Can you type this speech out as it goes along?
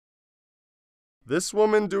This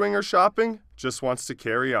woman doing her shopping just wants to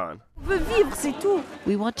carry on.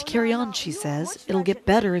 We want to carry on, she says. It'll get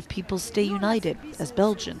better if people stay united, as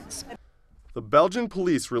Belgians. The Belgian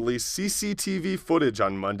police released CCTV footage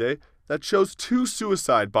on Monday that shows two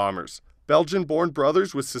suicide bombers, Belgian-born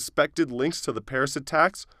brothers with suspected links to the Paris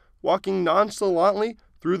attacks, walking nonchalantly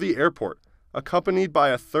through the airport, accompanied by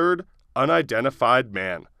a third, unidentified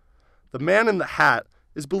man. The man in the hat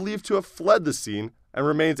is believed to have fled the scene and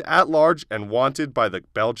remains at large and wanted by the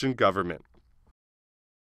Belgian government.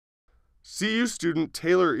 CU student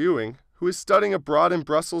Taylor Ewing, who is studying abroad in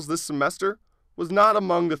Brussels this semester, was not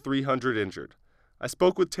among the 300 injured. I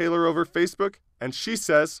spoke with Taylor over Facebook, and she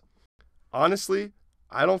says, "Honestly,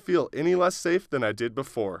 I don't feel any less safe than I did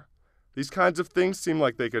before. These kinds of things seem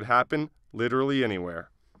like they could happen literally anywhere."